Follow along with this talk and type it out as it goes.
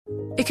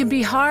It can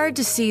be hard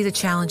to see the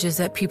challenges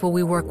that people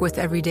we work with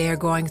every day are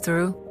going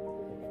through.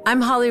 I'm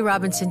Holly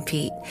Robinson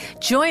Pete.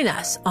 Join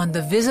us on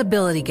The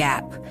Visibility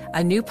Gap,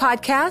 a new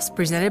podcast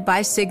presented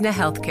by Cigna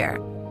Healthcare.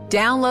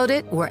 Download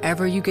it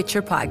wherever you get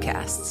your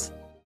podcasts.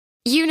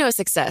 You know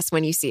success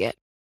when you see it.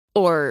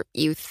 Or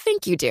you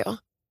think you do.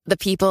 The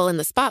people in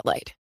the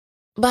spotlight.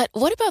 But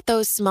what about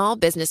those small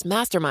business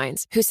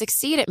masterminds who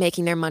succeed at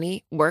making their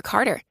money work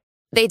harder?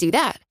 They do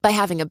that by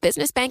having a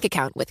business bank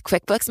account with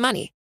QuickBooks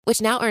Money, which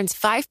now earns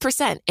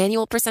 5%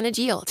 annual percentage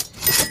yield.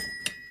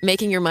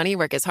 Making your money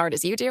work as hard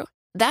as you do?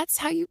 That's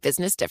how you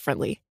business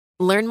differently.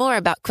 Learn more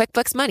about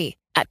QuickBooks Money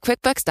at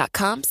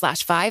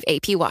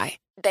quickbooks.com/5APY.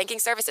 Banking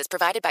services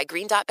provided by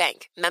Green Dot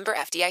Bank. Member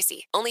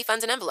FDIC. Only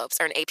funds and envelopes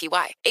earn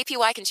APY.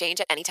 APY can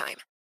change at any time.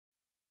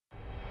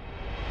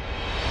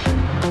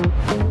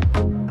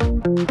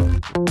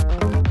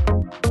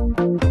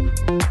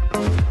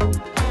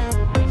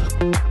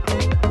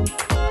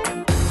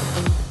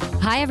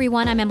 Hi,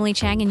 everyone. I'm Emily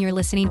Chang, and you're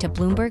listening to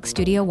Bloomberg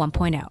Studio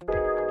 1.0.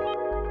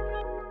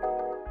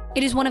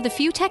 It is one of the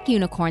few tech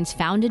unicorns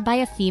founded by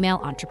a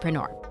female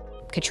entrepreneur.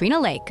 Katrina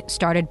Lake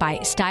started by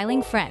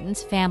styling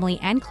friends, family,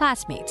 and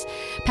classmates,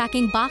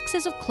 packing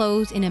boxes of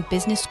clothes in a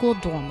business school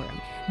dorm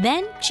room.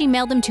 Then she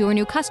mailed them to her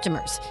new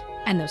customers,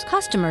 and those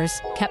customers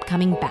kept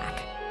coming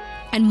back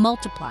and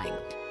multiplying.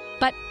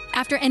 But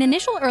after an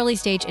initial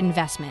early-stage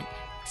investment,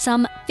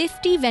 some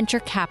 50 venture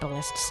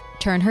capitalists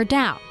turned her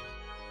down.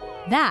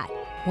 That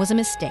was a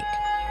mistake.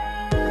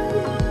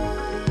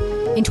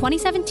 In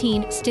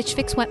 2017, Stitch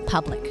Fix went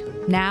public,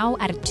 now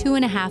at a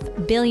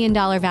 $2.5 billion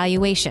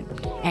valuation,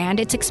 and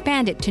it's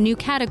expanded to new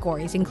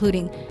categories,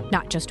 including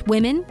not just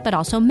women, but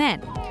also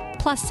men,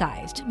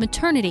 plus-sized,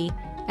 maternity,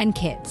 and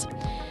kids.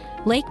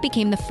 Lake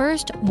became the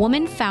first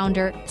woman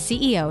founder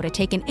CEO to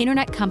take an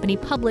internet company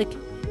public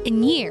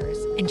in years,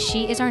 and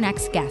she is our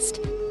next guest.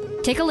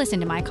 Take a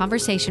listen to my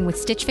conversation with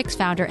Stitch Fix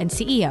founder and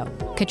CEO,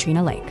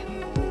 Katrina Lake.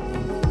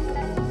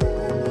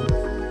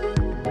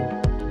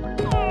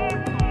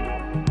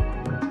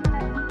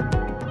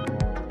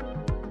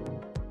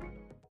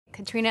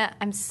 Katrina,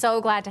 I'm so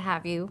glad to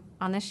have you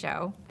on the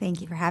show.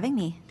 Thank you for having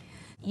me.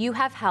 You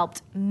have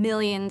helped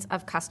millions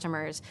of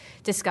customers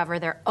discover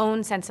their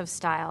own sense of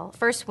style.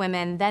 First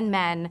women, then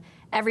men,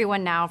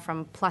 everyone now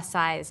from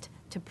plus-sized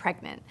to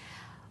pregnant.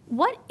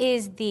 What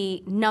is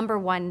the number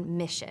one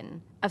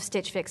mission of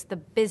Stitch Fix, the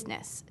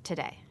business,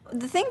 today?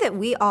 The thing that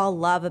we all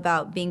love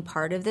about being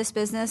part of this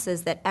business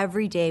is that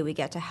every day we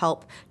get to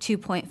help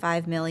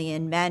 2.5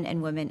 million men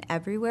and women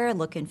everywhere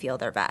look and feel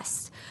their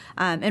best.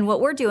 And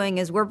what we're doing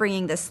is we're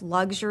bringing this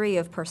luxury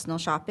of personal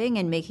shopping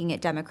and making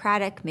it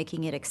democratic,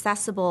 making it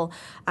accessible,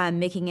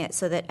 making it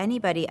so that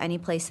anybody, any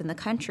place in the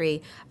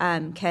country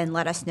can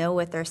let us know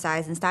what their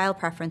size and style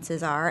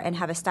preferences are and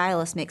have a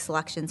stylist make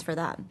selections for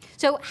them.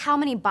 So how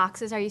many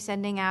boxes are you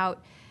sending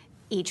out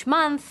each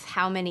month?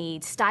 How many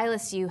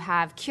stylists you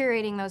have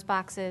curating those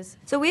boxes?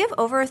 So we have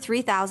over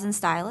 3,000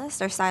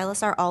 stylists. Our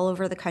stylists are all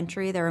over the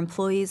country. They're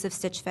employees of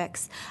Stitch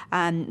Fix.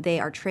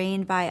 They are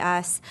trained by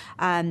us.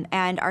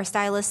 And our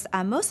stylists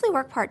mostly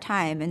work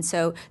part-time. And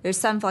so there's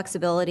some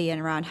flexibility in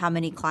around how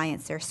many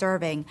clients they're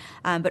serving.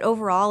 But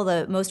overall,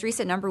 the most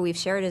recent number we've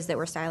shared is that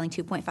we're styling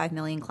 2.5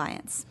 million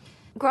clients.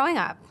 Growing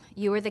up,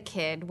 you were the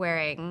kid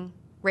wearing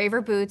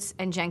Raver boots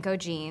and Jenko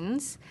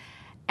jeans.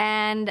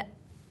 And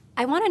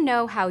I want to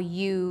know how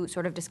you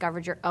sort of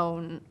discovered your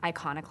own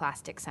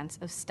iconoclastic sense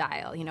of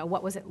style. You know,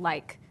 what was it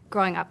like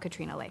growing up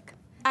Katrina Lake?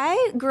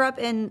 I grew up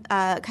in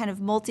a kind of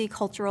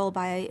multicultural,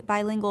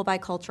 bilingual,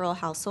 bicultural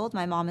household.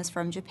 My mom is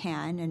from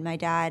Japan, and my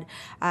dad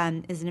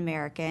is an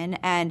American.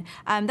 And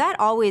that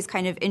always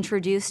kind of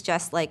introduced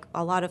just like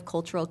a lot of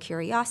cultural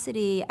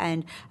curiosity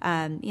and,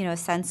 a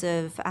sense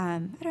of,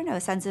 a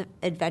sense of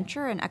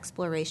adventure and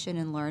exploration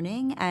and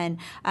learning. And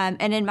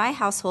in my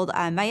household,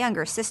 my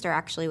younger sister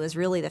actually was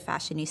really the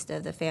fashionista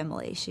of the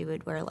family. She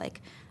would wear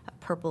like a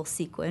purple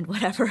sequin,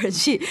 whatever. And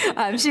she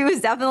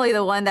was definitely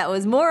the one that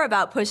was more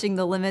about pushing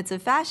the limits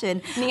of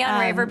fashion. Neon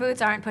Raver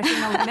boots aren't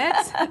pushing the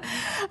limits.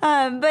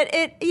 But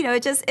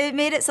it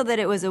made it so that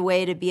it was a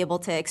way to be able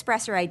to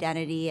express your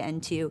identity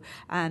and to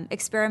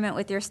experiment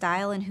with your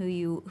style and who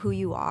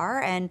you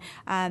are. And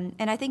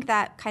I think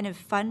that kind of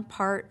fun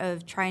part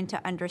of trying to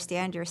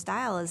understand your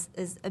style is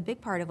a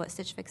big part of what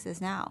Stitch Fix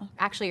is now.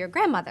 Actually, your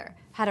grandmother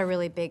had a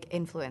really big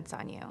influence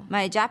on you.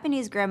 My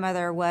Japanese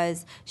grandmother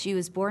was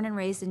born and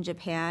raised in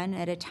Japan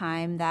at a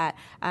time that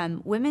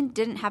women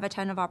didn't have a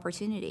ton of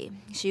opportunity.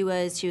 She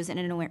was in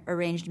an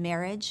arranged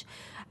marriage.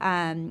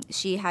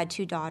 She had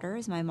two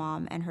daughters, my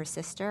mom and her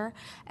sister,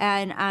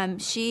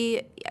 and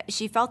she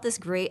felt this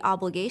great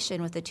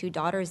obligation with the two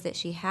daughters that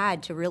she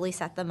had to really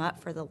set them up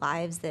for the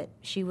lives that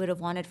she would have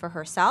wanted for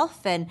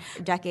herself. And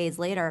decades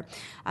later,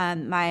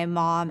 my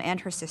mom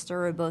and her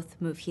sister would both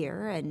move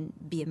here and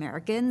be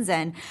Americans,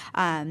 and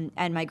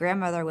my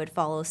grandmother would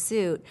follow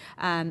suit.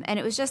 And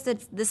it was just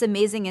this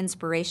amazing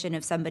inspiration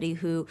of somebody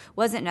who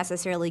wasn't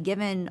necessarily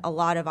given a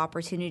lot of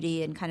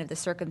opportunity in kind of the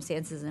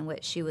circumstances in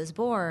which she was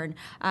born,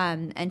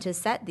 and to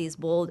set these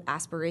bold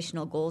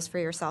aspirational goals for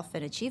yourself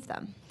and achieve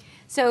them.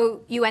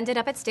 So you ended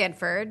up at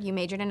Stanford, you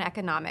majored in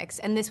economics,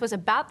 and this was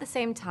about the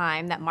same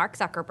time that Mark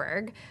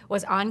Zuckerberg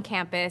was on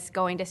campus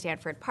going to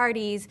Stanford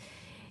parties.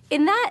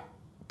 In that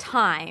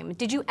time,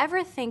 did you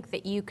ever think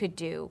that you could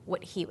do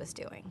what he was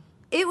doing?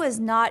 It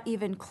was not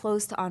even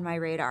close to on my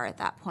radar at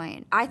that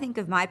point. I think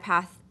of my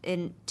path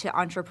into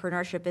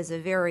entrepreneurship as a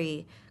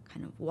very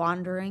kind of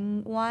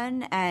wandering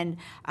one, and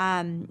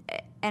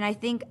I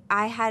think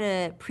I had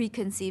a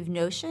preconceived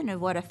notion of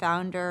what a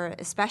founder,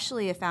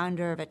 especially a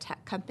founder of a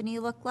tech company,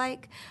 looked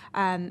like,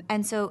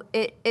 and so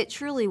it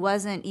truly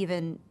wasn't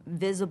even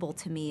visible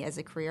to me as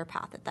a career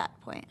path at that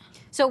point.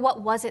 So what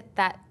was it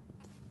that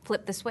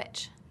flipped the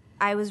switch?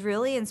 I was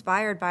really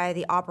inspired by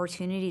the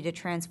opportunity to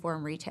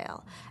transform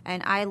retail.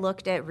 And I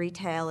looked at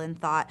retail and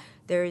thought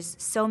there's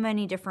so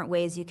many different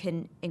ways you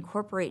can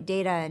incorporate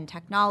data and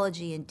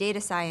technology and data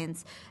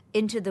science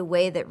into the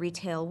way that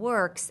retail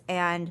works.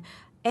 And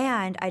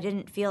I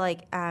didn't feel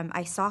like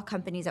I saw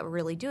companies that were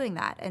really doing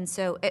that. And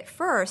so at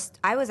first,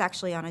 I was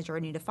actually on a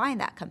journey to find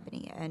that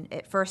company. And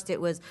at first,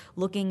 it was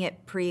looking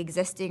at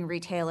pre-existing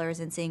retailers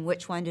and seeing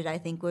which one did I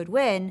think would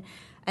win.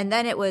 And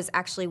then it was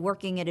actually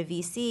working at a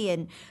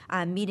VC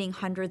and meeting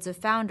hundreds of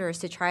founders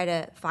to try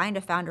to find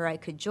a founder I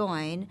could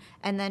join.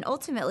 And then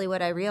ultimately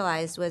what I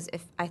realized was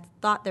if I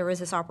thought there was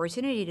this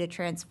opportunity to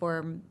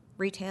transform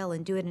retail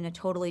and do it in a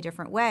totally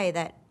different way,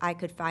 that I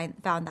could found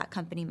that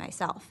company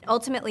myself.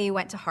 Ultimately, you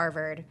went to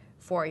Harvard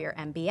for your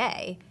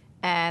MBA,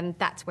 and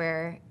that's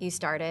where you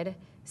started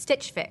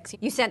Stitch Fix.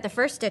 You sent the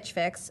first Stitch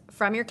Fix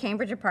from your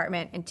Cambridge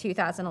apartment in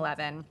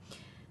 2011.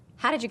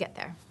 How did you get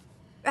there?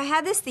 I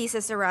had this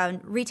thesis around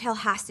retail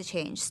has to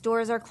change.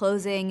 Stores are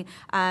closing.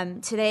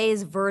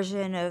 Today's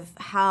version of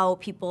how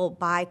people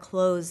buy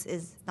clothes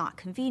is not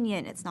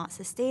convenient. It's not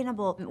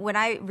sustainable. When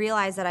I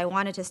realized that I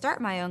wanted to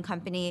start my own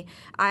company,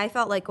 I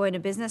felt like going to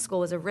business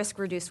school was a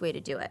risk-reduced way to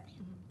do it.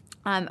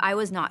 I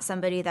was not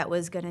somebody that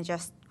was going to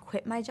just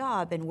quit my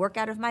job and work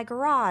out of my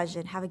garage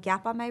and have a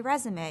gap on my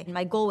resume. And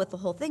my goal with the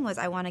whole thing was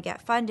I want to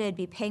get funded,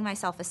 be paying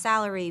myself a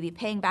salary, be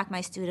paying back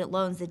my student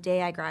loans the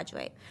day I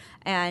graduate.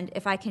 And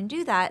if I can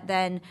do that,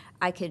 then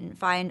I can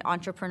find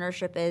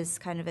entrepreneurship as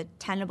kind of a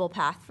tenable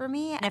path for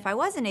me. And if I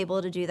wasn't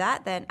able to do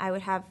that, then I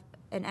would have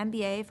an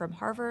MBA from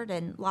Harvard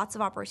and lots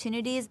of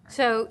opportunities.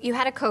 So you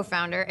had a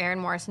co-founder, Erin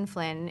Morrison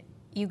Flynn.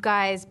 You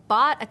guys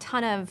bought a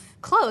ton of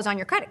clothes on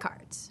your credit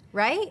cards,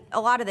 right?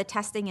 A lot of the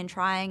testing and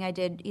trying I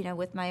did,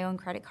 with my own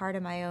credit card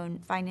and my own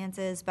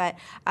finances. But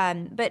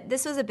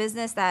this was a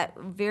business that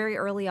very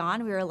early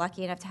on, we were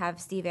lucky enough to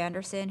have Steve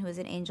Anderson, who was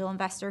an angel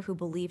investor who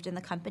believed in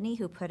the company,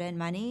 who put in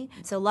money.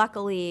 So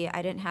luckily,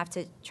 I didn't have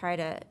to try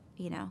to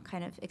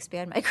kind of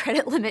expand my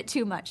credit limit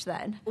too much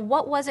then.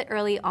 What was it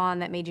early on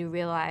that made you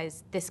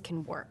realize this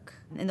can work?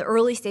 In the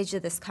early stage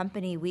of this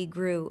company, we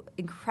grew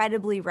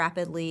incredibly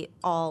rapidly,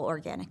 all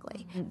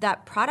organically.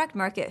 That product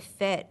market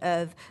fit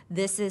of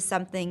this is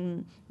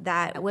something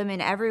that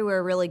women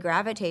everywhere really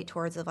gravitate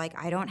towards of like,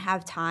 I don't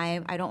have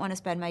time, I don't want to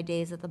spend my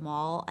days at the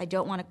mall, I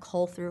don't want to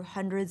cull through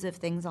hundreds of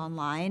things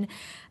online.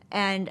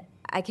 And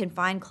I can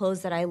find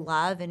clothes that I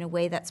love in a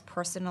way that's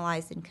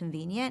personalized and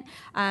convenient.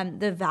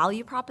 The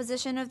value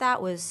proposition of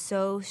that was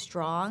so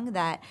strong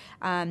that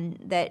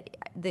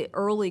the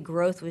early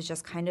growth was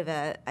just kind of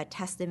a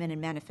testament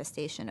and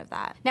manifestation of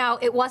that. Now,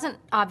 it wasn't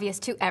obvious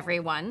to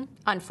everyone,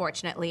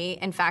 unfortunately.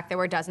 In fact, there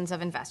were dozens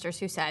of investors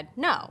who said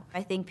no.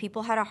 I think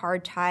people had a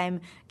hard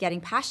time getting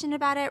passionate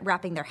about it,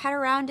 wrapping their head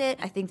around it.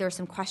 I think there were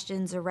some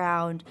questions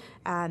around,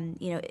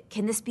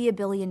 can this be $1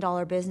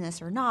 billion business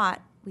or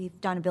not?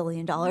 We've done $1 billion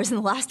in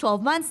the last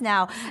 12 months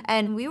now,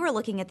 and we were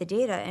looking at the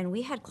data, and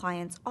we had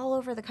clients all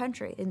over the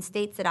country, in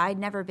states that I'd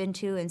never been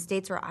to, in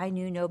states where I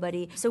knew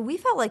nobody. So we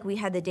felt like we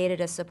had the data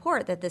to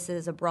support that this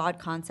is a broad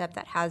concept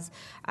that has,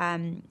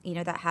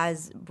 that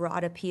has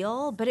broad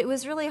appeal. But it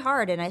was really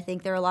hard, and I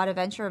think there are a lot of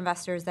venture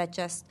investors that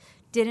just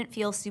didn't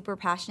feel super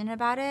passionate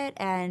about it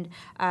and,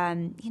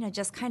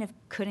 just kind of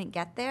couldn't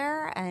get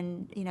there.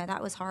 And,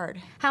 that was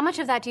hard. How much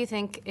of that do you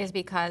think is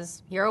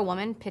because you're a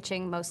woman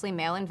pitching mostly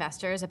male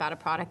investors about a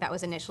product that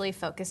was initially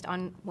focused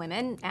on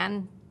women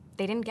and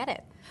they didn't get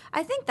it?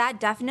 I think that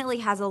definitely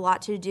has a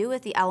lot to do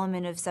with the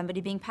element of somebody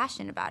being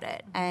passionate about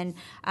it. And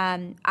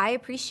I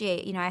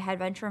appreciate, I had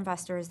venture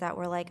investors that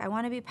were like, I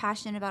want to be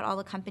passionate about all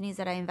the companies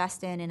that I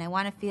invest in, and I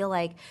want to feel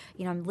like,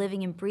 I'm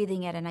living and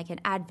breathing it and I can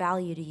add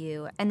value to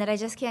you, and that I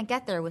just can't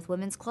get there with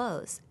women's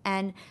clothes.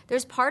 And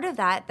there's part of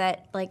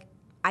that like,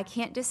 I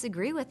can't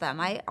disagree with them.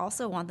 I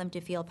also want them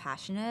to feel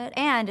passionate.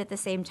 And at the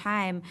same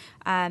time,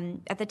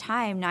 at the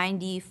time,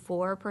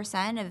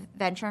 94% of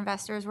venture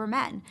investors were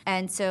men.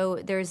 And so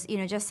there's,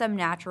 just some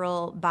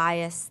natural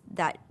bias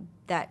that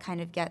kind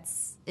of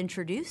gets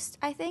introduced,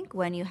 I think,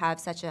 when you have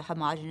such a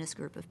homogenous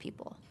group of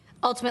people.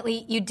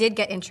 Ultimately, you did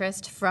get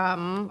interest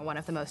from one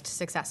of the most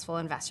successful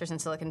investors in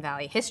Silicon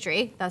Valley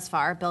history thus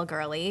far, Bill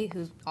Gurley,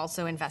 who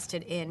also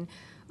invested in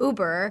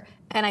Uber.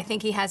 And I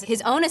think he has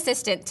his own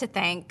assistant to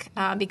thank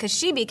because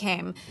she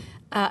became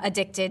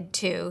addicted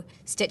to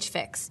Stitch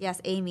Fix.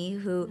 Yes, Amy,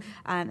 who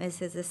is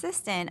his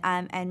assistant,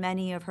 and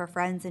many of her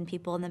friends and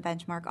people in the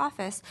Benchmark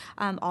office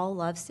all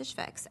love Stitch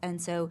Fix.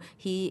 And so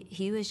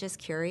he was just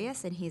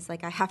curious, and he's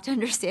like, I have to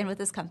understand what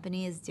this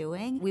company is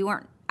doing. We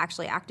weren't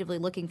actually actively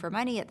looking for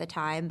money at the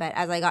time, but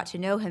as I got to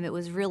know him, it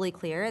was really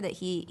clear that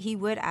he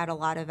would add a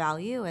lot of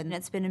value, and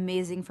it's been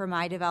amazing for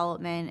my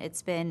development.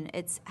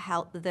 It's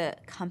helped the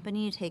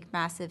company take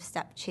massive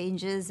step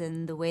changes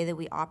in the way that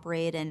we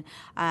operate, and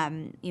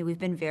we've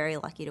been very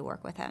lucky to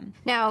work with him.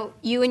 Now,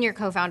 you and your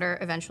co-founder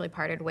eventually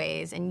parted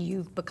ways, and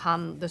you've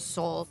become the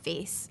sole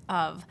face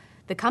of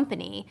the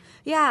company.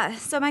 Yeah,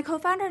 so my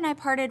co-founder and I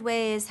parted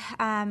ways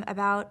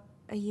about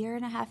a year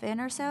and a half in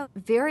or so.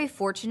 Very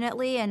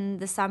fortunately, in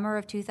the summer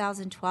of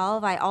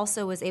 2012, I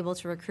also was able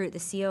to recruit the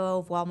COO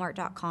of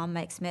Walmart.com,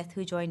 Mike Smith,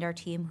 who joined our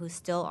team, who's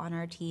still on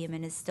our team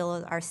and is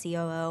still our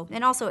COO,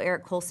 and also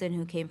Eric Colson,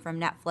 who came from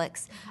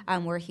Netflix,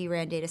 where he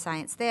ran data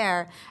science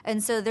there.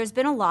 And so there's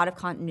been a lot of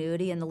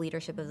continuity in the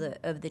leadership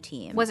of the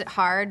team. Was it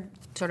hard,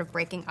 sort of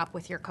breaking up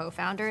with your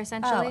co-founder,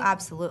 essentially? Oh,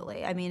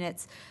 absolutely. I mean,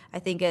 I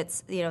think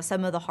it's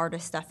some of the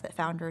hardest stuff that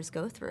founders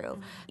go through.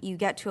 You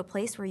get to a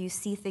place where you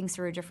see things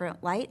through a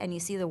different light, and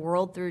you see the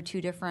world through two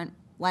different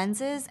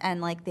lenses,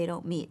 and they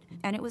don't meet.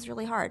 And it was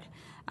really hard.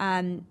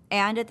 And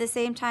at the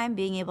same time,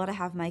 being able to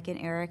have Mike and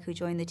Eric, who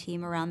joined the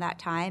team around that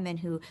time and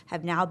who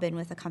have now been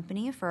with the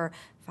company for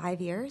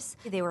 5 years.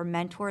 They were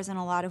mentors in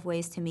a lot of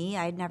ways to me.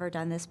 I had never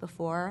done this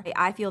before.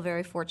 I feel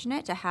very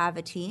fortunate to have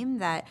a team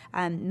that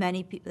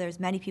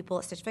there's many people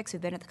at Stitch Fix who've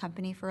been at the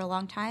company for a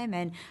long time,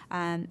 and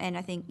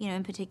I think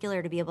in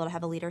particular to be able to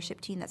have a leadership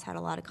team that's had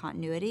a lot of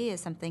continuity is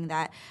something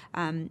that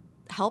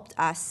helped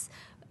us.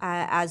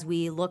 As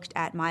we looked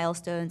at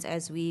milestones,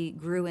 as we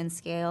grew and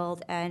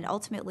scaled, and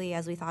ultimately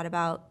as we thought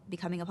about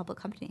becoming a public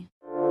company.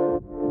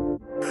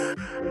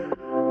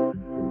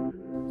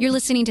 You're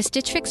listening to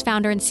Stitch Fix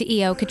founder and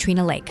CEO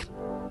Katrina Lake.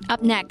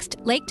 Up next,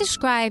 Lake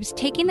describes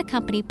taking the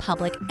company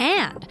public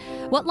and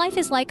what life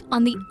is like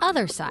on the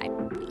other side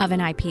of an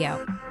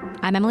IPO.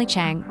 I'm Emily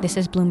Chang. This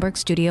is Bloomberg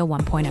Studio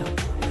 1.0.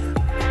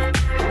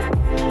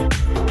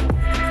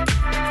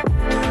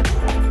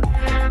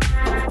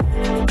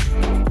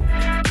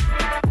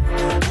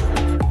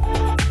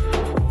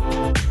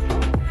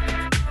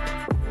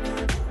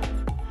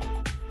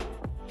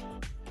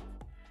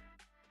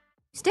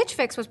 Stitch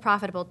Fix was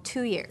profitable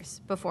 2 years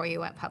before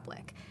you went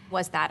public.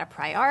 Was that a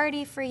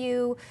priority for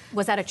you?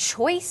 Was that a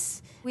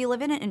choice? We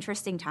live in an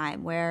interesting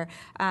time where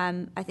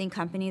I think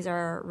companies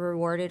are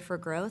rewarded for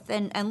growth.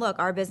 And look,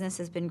 our business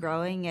has been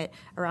growing at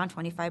around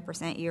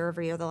 25% year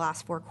over year the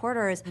last 4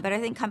 quarters. But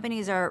I think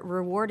companies are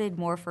rewarded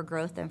more for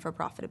growth than for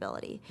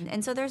profitability.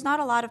 And so there's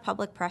not a lot of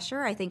public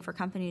pressure, I think, for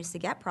companies to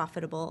get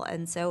profitable.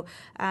 And so,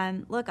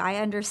 look, I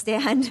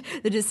understand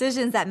the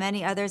decisions that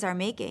many others are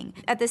making.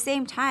 At the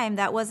same time,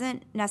 that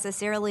wasn't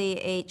necessarily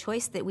a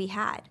choice that we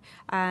had.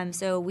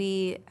 So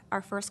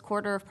our first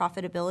quarter of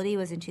profitability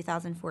was in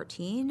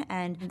 2014,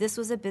 and this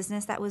was a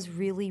business that was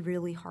really,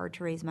 really hard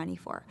to raise money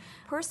for.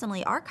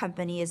 Personally, our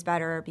company is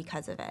better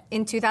because of it.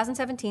 In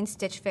 2017,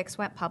 Stitch Fix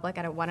went public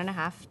at a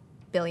 $1.5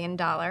 billion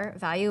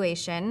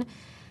valuation.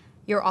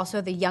 You're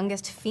also the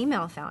youngest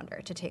female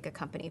founder to take a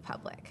company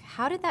public.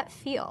 How did that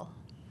feel?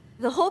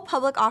 The whole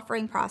public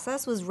offering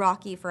process was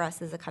rocky for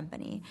us as a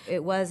company.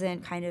 It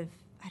wasn't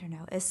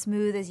as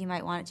smooth as you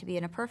might want it to be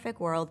in a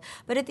perfect world.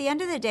 But at the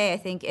end of the day, I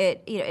think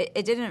it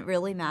didn't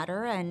really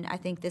matter. And I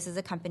think this is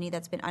a company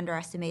that's been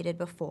underestimated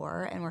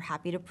before, and we're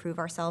happy to prove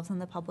ourselves in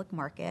the public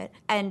market.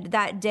 And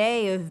that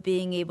day of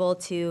being able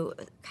to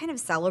kind of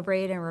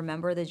celebrate and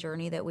remember the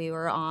journey that we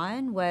were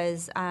on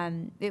was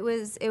it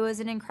was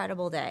an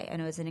incredible day.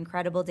 And it was an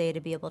incredible day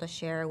to be able to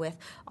share with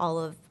all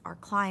of our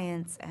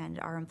clients and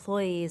our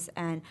employees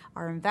and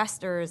our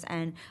investors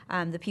and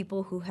the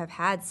people who have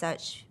had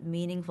such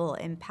meaningful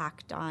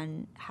impact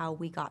on how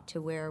we got to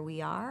where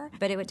we are.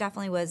 But it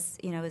definitely was,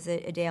 it was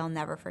a day I'll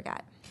never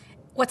forget.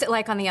 What's it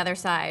like on the other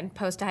side,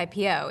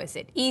 post-IPO? Is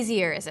it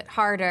easier? Is it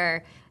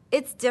harder?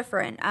 It's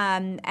different.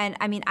 And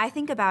I mean, I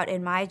think about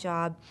in my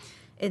job,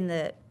 in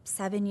the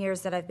 7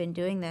 years that I've been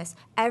doing this,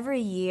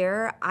 every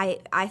year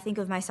I think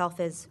of myself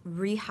as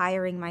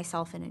rehiring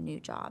myself in a new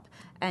job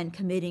and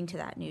committing to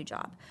that new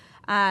job.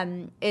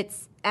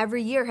 It's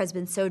every year has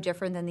been so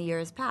different than the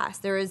years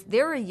past. There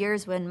were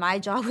years when my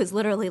job was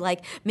literally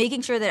like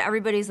making sure that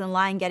everybody's in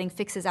line getting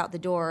fixes out the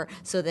door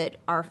so that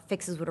our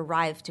fixes would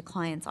arrive to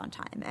clients on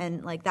time.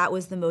 And that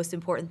was the most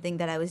important thing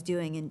that I was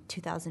doing in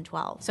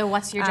 2012. So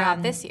what's your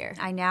job this year?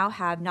 I now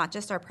have not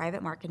just our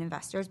private market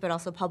investors, but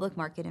also public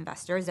market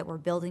investors that we're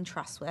building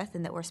trust with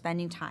and that we're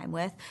spending time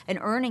with and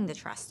earning the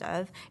trust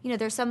of.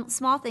 There's some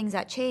small things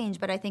that change,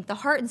 but I think the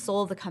heart and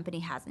soul of the company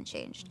hasn't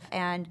changed.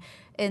 And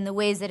in the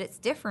ways that it's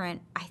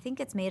different, I think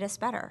it's it's made us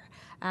better.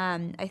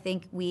 I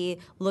think we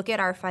look at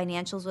our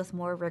financials with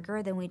more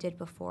rigor than we did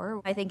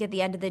before. I think at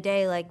the end of the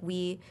day, like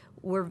we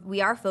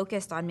are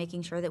focused on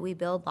making sure that we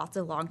build lots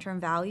of long-term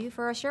value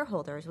for our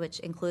shareholders, which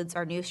includes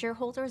our new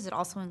shareholders. It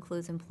also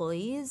includes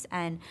employees,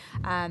 and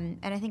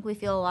I think we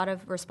feel a lot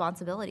of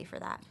responsibility for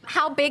that.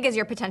 How big is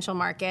your potential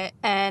market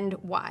and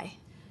why?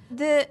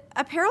 The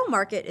apparel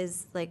market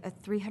is like a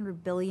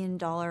 $300 billion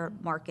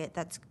market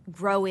that's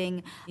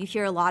growing. You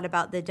hear a lot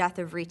about the death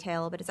of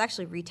retail, but it's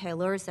actually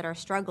retailers that are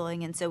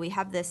struggling. And so we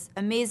have this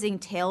amazing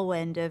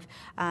tailwind of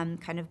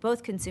kind of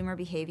both consumer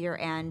behavior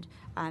and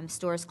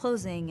stores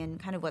closing and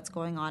kind of what's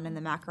going on in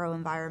the macro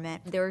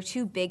environment. There were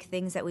two big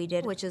things that we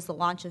did, which is the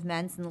launch of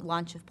men's and the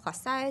launch of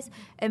plus size.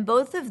 And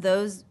both of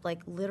those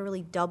like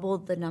literally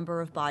doubled the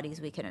number of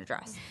bodies we can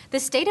address. The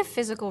state of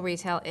physical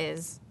retail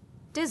is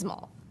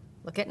dismal.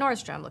 Look at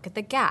Nordstrom, look at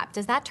the Gap.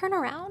 Does that turn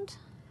around?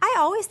 I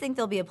always think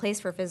there'll be a place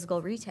for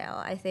physical retail.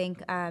 I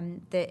think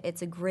that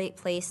it's a great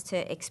place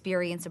to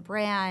experience a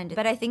brand.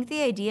 But I think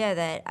the idea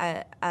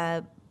that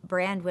a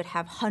brand would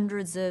have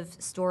hundreds of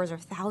stores or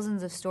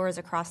thousands of stores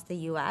across the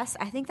U.S.,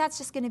 I think that's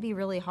just going to be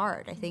really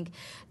hard. I think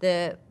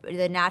the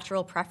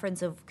natural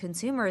preference of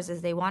consumers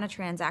is they want to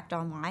transact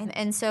online.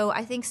 And so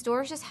I think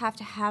stores just have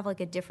to have like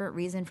a different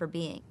reason for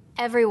being.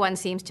 Everyone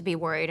seems to be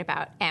worried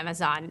about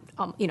Amazon,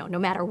 no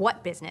matter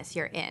what business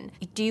you're in.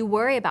 Do you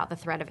worry about the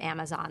threat of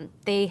Amazon?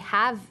 They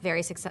have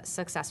very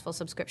successful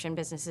subscription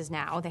businesses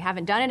now. They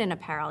haven't done it in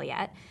apparel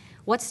yet.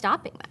 What's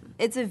stopping them?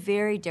 It's a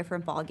very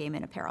different ballgame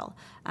in apparel.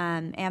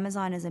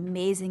 Amazon is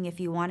amazing if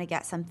you want to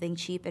get something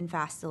cheap and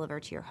fast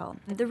delivered to your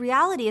home. The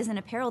reality is in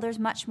apparel, there's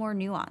much more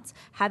nuance.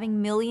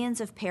 Having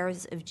millions of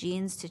pairs of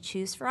jeans to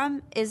choose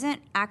from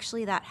isn't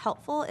actually that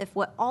helpful if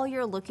what all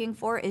you're looking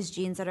for is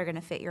jeans that are going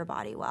to fit your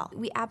body well.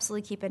 We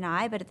absolutely keep an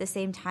eye, but at the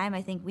same time,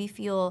 I think we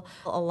feel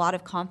a lot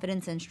of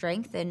confidence and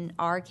strength in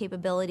our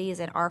capabilities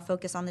and our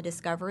focus on the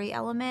discovery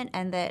element,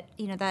 and that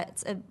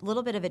that's a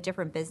little bit of a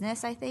different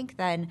business, I think,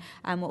 than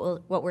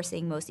what we're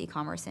seeing most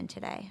e-commerce in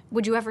today.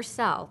 Would you ever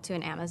sell to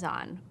an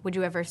Amazon? Would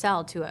you ever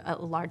sell to a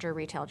larger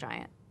retail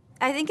giant?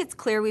 I think it's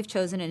clear we've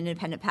chosen an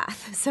independent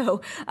path.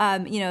 So,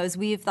 as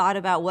we've thought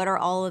about what are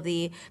all of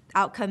the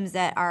outcomes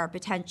that are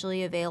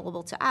potentially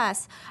available to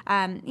us,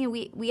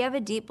 we have a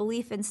deep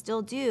belief and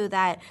still do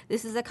that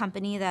this is a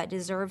company that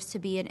deserves to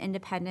be an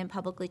independent,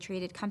 publicly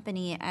traded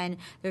company, and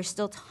there's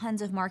still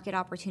tons of market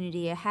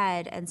opportunity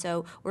ahead. And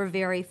so we're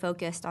very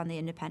focused on the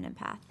independent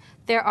path.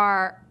 There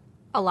are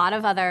a lot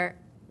of other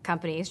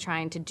companies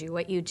trying to do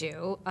what you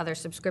do, other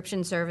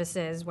subscription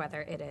services, whether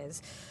it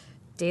is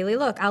Daily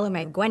Look,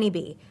 Alume, Gwenny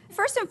B.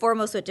 First and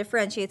foremost, what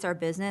differentiates our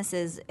business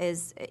is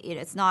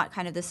it's not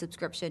kind of the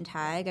subscription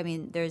tag. I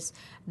mean,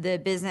 the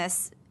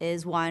business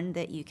is one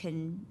that you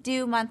can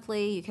do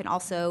monthly. You can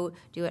also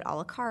do it a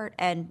la carte,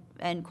 and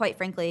quite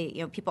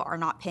frankly, people are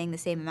not paying the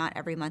same amount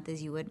every month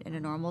as you would in a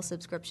normal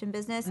subscription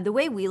business. The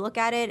way we look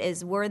at it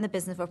is we're in the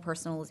business of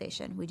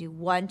personalization. We do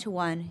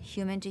one-to-one,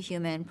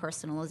 human-to-human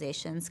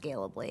personalization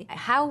scalably.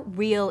 How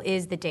real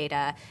is the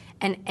data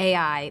and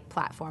AI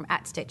platform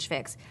at Stitch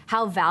Fix?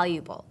 How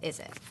valuable is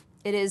it?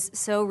 It is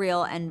so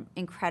real and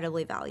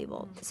incredibly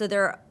valuable. So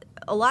there are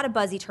a lot of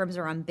buzzy terms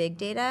around big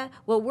data.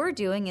 What we're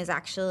doing is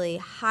actually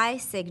high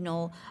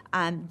signal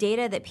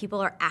data that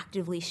people are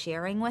actively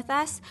sharing with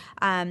us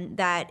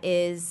that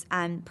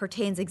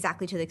pertains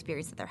exactly to the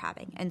experience that they're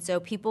having. And so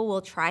people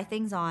will try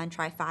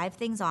 5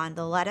 things on.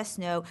 They'll let us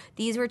know,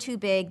 these were too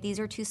big, these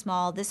are too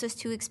small, this was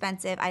too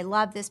expensive, I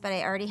love this, but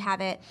I already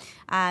have it.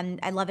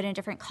 I love it in a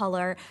different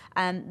color.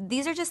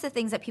 These are just the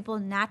things that people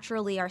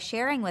naturally are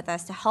sharing with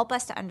us to help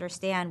us to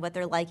understand what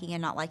they're liking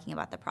and not liking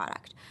about the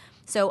product.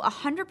 So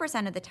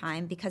 100% of the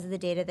time, because of the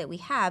data that we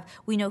have,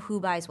 we know who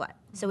buys what.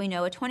 So we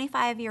know a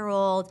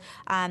 25-year-old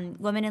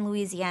woman in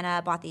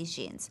Louisiana bought these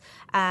jeans.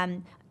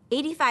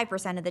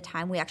 85% of the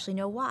time, we actually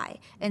know why.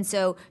 And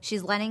so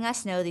she's letting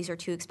us know these are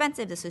too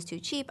expensive, this was too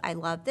cheap, I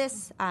love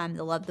this, I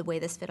love the way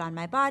this fit on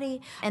my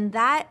body. And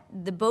that,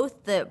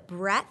 both the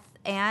breadth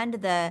and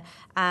the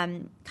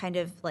kind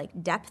of like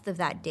depth of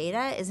that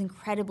data is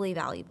incredibly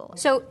valuable.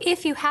 So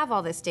if you have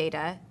all this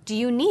data, do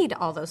you need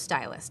all those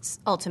stylists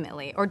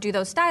ultimately, or do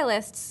those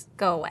stylists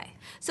go away?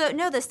 So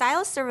no, the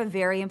stylists serve a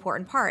very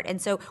important part.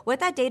 And so what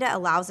that data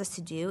allows us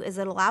to do is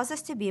it allows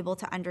us to be able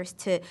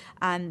to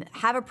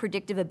have a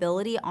predictive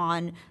ability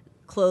on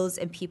clothes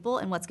and people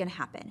and what's going to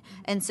happen.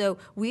 And so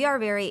we are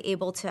very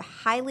able to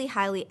highly,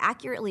 highly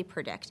accurately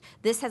predict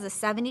this has a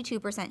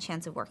 72%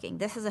 chance of working,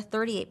 this has a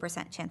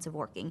 38% chance of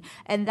working,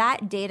 and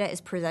that data is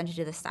presented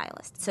to the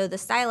stylist. So the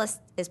stylist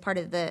is part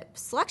of the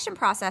selection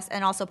process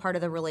and also part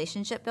of the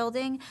relationship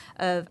building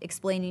of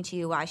explaining to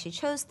you why she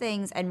chose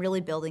things and really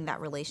building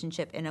that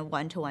relationship in a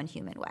one-to-one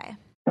human way.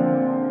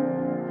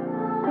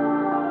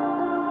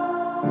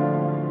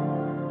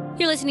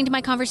 You're listening to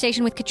my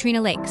conversation with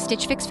Katrina Lake,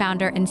 Stitch Fix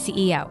founder and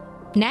CEO.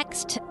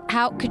 Next,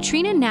 how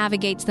Katrina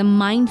navigates the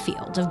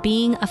minefield of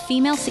being a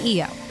female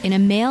CEO in a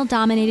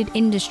male-dominated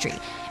industry,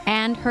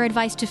 and her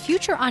advice to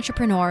future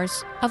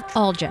entrepreneurs of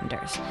all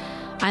genders.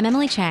 I'm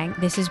Emily Chang.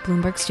 This is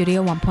Bloomberg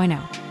Studio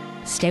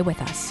 1.0. Stay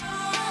with us.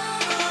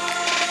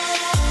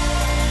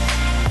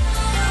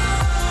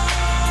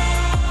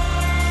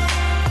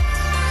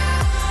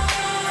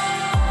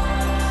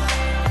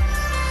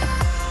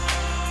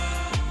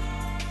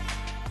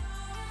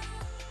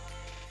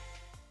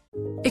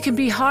 It can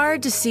be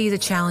hard to see the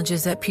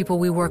challenges that people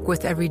we work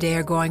with every day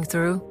are going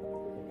through.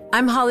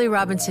 I'm Holly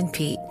Robinson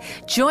Pete.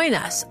 Join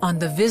us on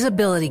The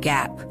Visibility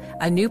Gap,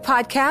 a new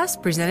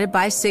podcast presented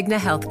by Cigna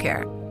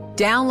Healthcare.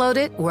 Download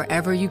it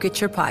wherever you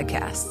get your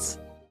podcasts.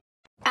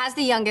 As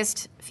the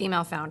youngest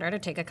female founder to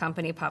take a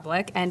company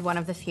public and one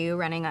of the few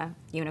running a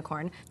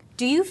unicorn,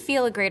 do you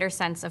feel a greater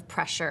sense of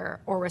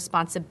pressure or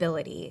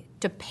responsibility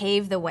to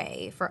pave the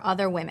way for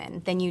other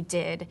women than you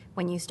did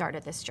when you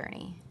started this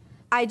journey?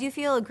 I do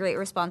feel a great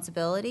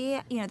responsibility.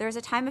 There was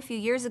a time a few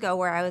years ago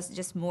where I was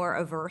just more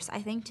averse,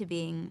 I think, to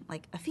being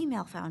like a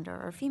female founder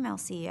or a female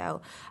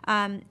CEO.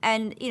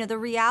 The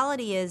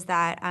reality is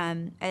that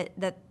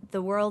that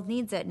the world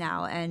needs it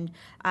now. And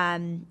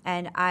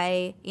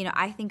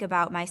I think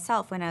about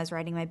myself when I was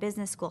writing my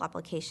business school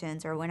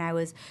applications or when I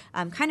was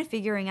kind of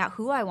figuring out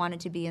who I wanted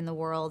to be in the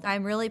world.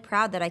 I'm really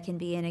proud that I can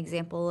be an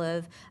example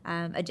of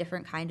a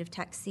different kind of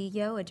tech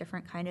CEO, a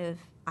different kind of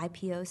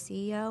IPO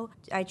CEO.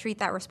 I treat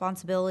that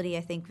responsibility,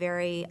 I think,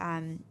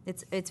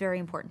 it's very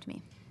important to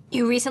me.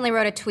 You recently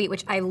wrote a tweet,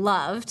 which I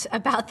loved,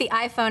 about the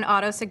iPhone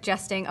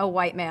auto-suggesting a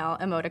white male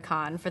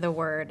emoticon for the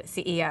word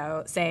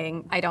CEO,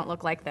 saying, I don't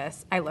look like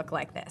this, I look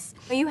like this.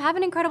 But you have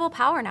an incredible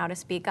power now to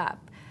speak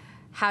up.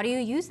 How do you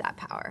use that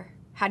power?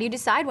 How do you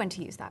decide when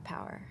to use that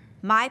power?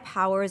 My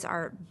powers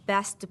are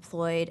best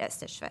deployed at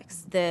Stitch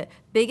Fix. The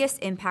biggest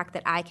impact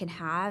that I can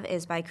have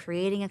is by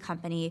creating a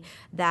company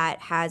that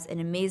has an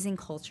amazing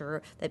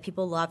culture, that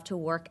people love to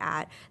work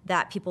at,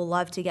 that people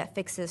love to get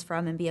fixes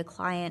from and be a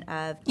client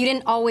of. You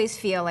didn't always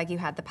feel like you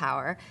had the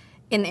power.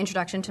 In the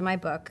introduction to my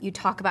book, you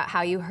talk about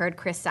how you heard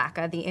Chris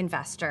Sacca, the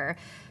investor,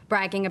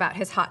 bragging about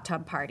his hot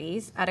tub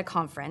parties at a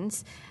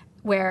conference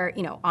where,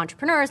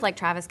 entrepreneurs like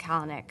Travis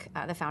Kalanick,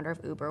 the founder of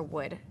Uber,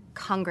 would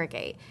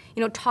congregate.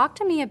 Talk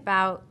to me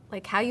about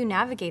how you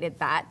navigated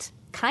that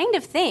kind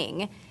of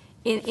thing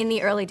in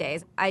the early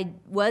days. I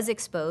was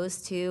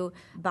exposed to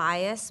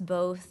bias,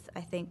 both,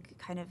 I think,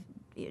 kind of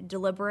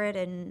deliberate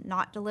and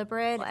not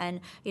deliberate.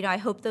 And, I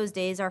hope those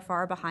days are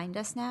far behind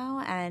us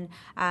now. And,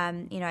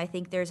 I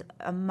think there's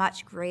a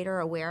much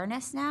greater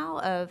awareness now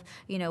of,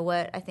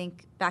 what I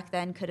think back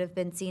then could have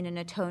been seen in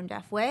a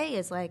tone-deaf way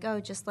is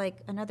just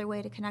another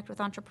way to connect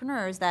with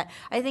entrepreneurs. That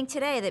I think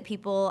today that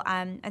people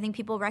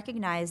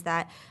recognize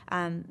that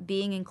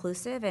being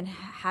inclusive and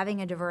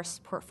having a diverse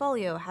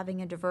portfolio,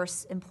 having a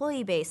diverse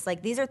employee base,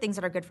 these are things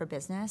that are good for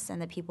business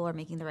and that people are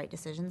making the right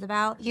decisions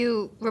about.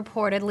 You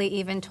reportedly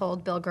even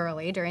told Bill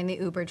Gurley during the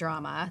Uber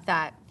drama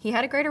that he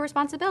had a greater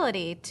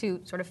responsibility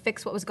to sort of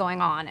fix what was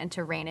going on and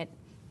to rein it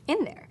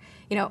in there.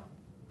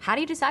 How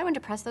do you decide when to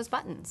press those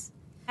buttons?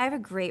 I have a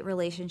great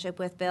relationship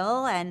with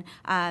Bill, and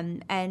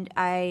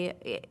I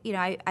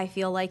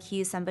feel like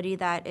he's somebody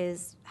that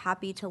is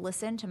happy to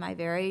listen to my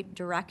very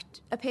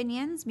direct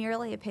opinions,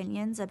 merely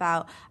opinions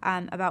about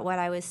what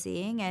I was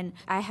seeing, and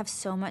I have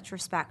so much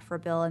respect for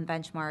Bill and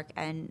Benchmark,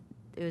 and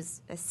it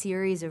was a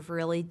series of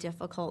really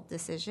difficult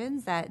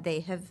decisions that they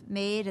have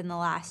made in the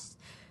last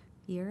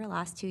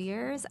 2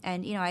 years,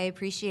 and I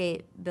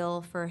appreciate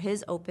Bill for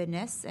his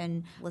openness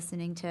and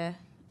listening to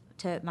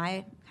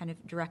my kind of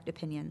direct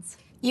opinions.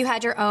 You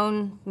had your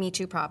own Me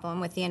Too problem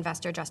with the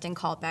investor Justin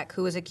Kalbeck,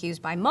 who was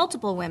accused by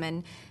multiple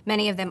women,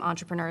 many of them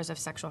entrepreneurs, of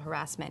sexual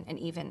harassment and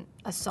even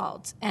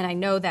assault. And I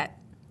know that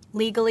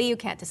legally you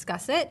can't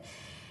discuss it,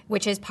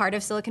 which is part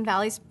of Silicon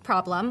Valley's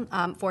problem,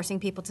 forcing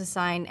people to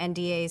sign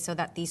NDAs so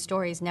that these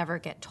stories never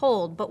get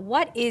told. But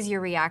what is your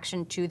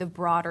reaction to the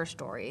broader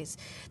stories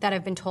that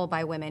have been told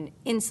by women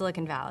in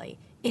Silicon Valley,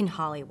 in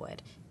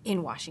Hollywood,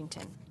 in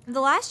Washington? The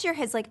last year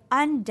has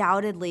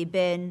undoubtedly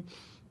been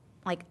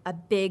a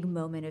big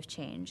moment of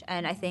change.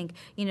 And I think,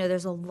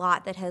 there's a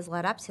lot that has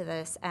led up to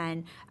this.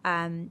 And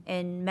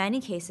in many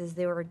cases,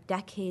 there were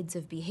decades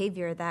of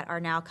behavior that are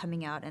now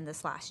coming out in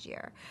this last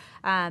year.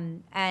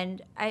 And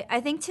I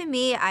think, to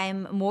me,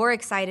 I'm more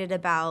excited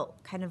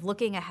about kind of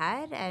looking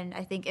ahead. And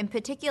I think, in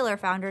particular,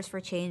 Founders for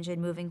Change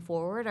and Moving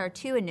Forward are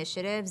two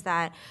initiatives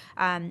that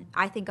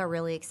I think are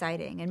really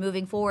exciting. And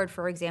Moving Forward,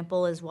 for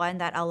example, is one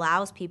that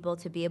allows people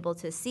to be able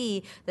to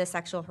see the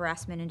sexual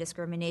harassment and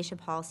discrimination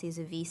policies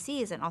of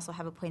VCs and also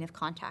have a point of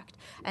contact.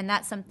 And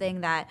that's something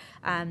that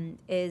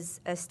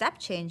is a step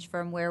change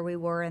from where we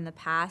were in the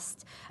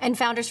past. And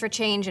Founders for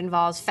Change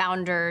involves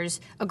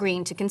founders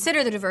agreeing to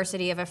consider the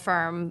diversity of a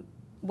firm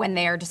when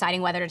they are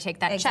deciding whether to take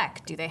that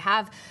check. Do they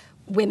have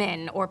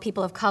women or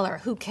people of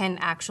color who can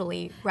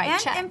actually write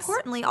checks? And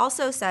importantly,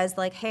 also says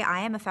hey,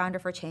 I am a founder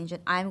for change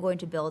and I'm going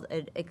to build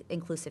an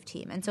inclusive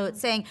team. And so it's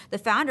saying the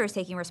founder is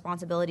taking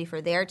responsibility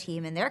for their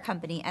team and their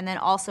company and then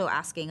also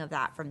asking of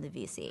that from the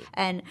VC.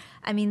 And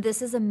I mean,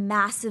 this is a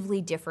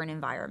massively different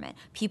environment.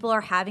 People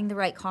are having the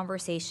right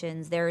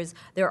conversations. There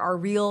are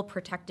real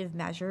protective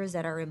measures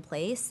that are in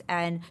place.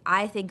 And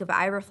I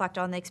reflect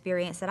on the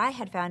experience that I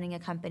had founding a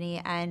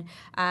company, and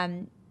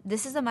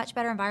this is a much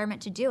better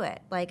environment to do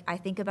it. I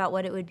think about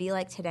what it would be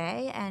like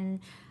today, and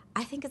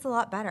I think it's a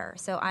lot better.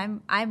 So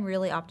I'm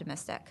really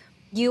optimistic.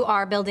 You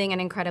are building an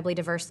incredibly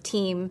diverse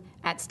team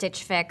at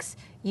Stitch Fix.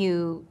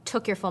 You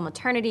took your full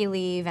maternity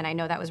leave, and I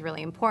know that was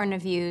really important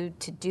of you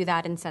to do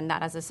that and send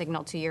that as a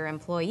signal to your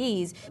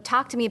employees.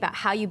 Talk to me about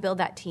how you build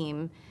that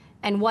team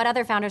and what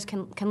other founders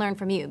can learn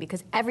from you,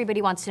 because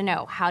everybody wants to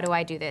know, how do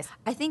I do this?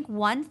 I think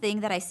one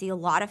thing that I see a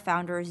lot of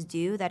founders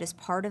do that is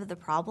part of the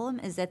problem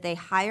is that they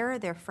hire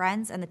their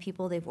friends and the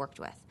people they've worked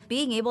with.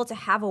 Being able to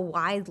have a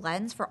wide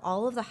lens for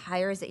all of the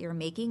hires that you're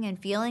making and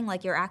feeling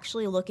like you're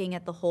actually looking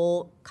at the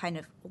whole kind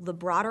of the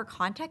broader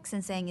context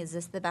and saying, is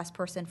this the best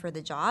person for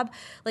the job?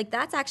 Like,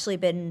 that's actually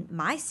been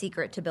my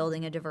secret to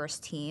building a diverse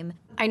team.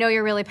 I know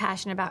you're really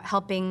passionate about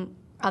helping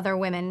other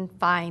women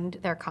find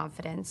their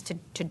confidence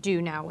to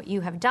do now what you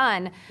have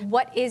done.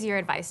 What is your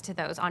advice to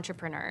those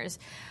entrepreneurs,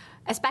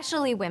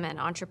 especially women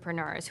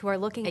entrepreneurs who are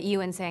looking at you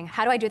and saying,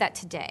 how do I do that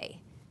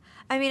today?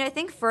 I mean, I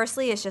think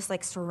firstly, it's just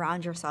like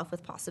surround yourself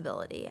with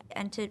possibility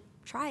and to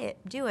try it,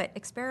 do it,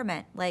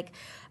 experiment. Like,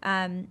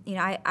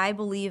 I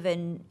believe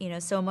in,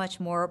 so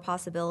much more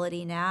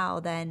possibility now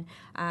than,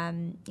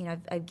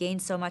 I've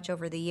gained so much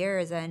over the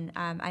years, and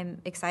I'm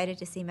excited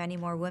to see many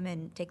more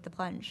women take the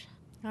plunge.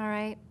 All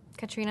right.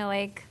 Katrina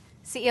Lake,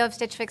 CEO of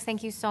Stitch Fix,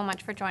 thank you so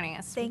much for joining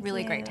us. Thank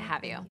really you. Great to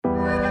have you.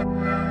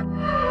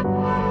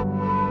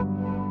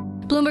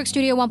 Bloomberg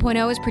Studio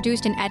 1.0 is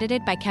produced and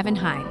edited by Kevin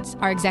Hines.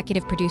 Our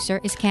executive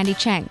producer is Candy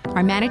Cheng.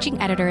 Our managing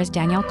editor is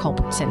Danielle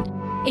Culbertson.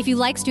 If you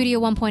like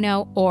Studio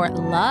 1.0 or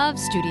love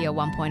Studio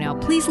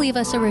 1.0, please leave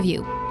us a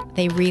review.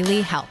 They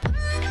really help.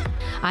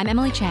 I'm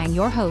Emily Chang,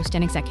 your host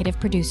and executive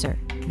producer.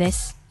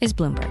 This is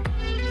Bloomberg.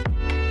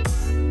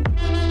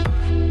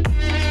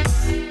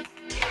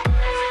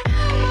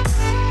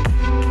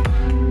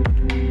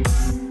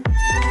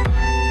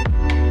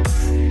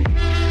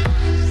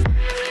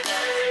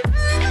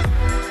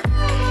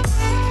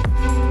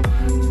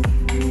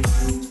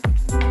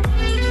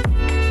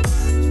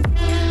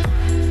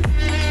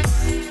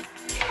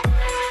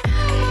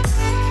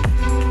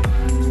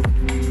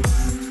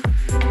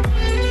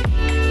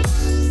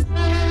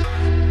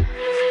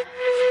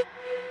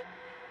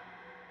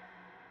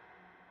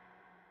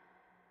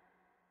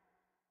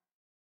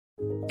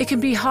 It can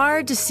be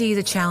hard to see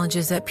the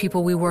challenges that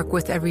people we work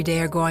with every day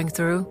are going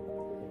through.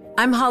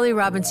 I'm Holly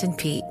Robinson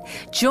Peete.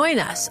 Join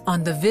us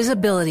on The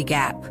Visibility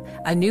Gap,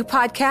 a new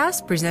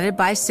podcast presented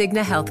by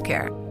Cigna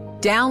Healthcare.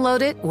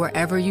 Download it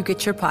wherever you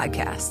get your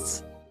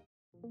podcasts.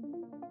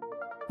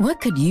 What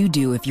could you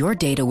do if your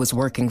data was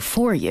working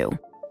for you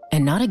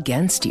and not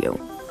against you?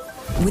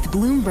 With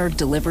Bloomberg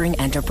delivering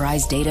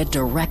enterprise data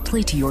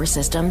directly to your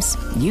systems,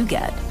 you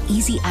get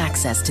easy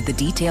access to the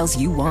details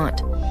you want,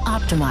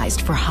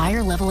 optimized for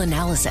higher-level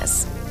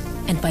analysis,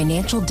 and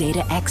financial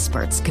data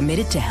experts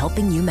committed to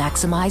helping you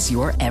maximize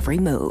your every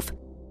move.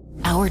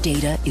 Our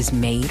data is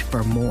made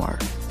for more,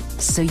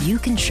 so you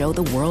can show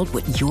the world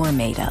what you're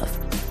made of.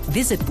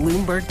 Visit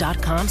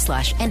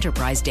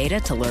Bloomberg.com/enterprise data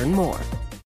to learn more.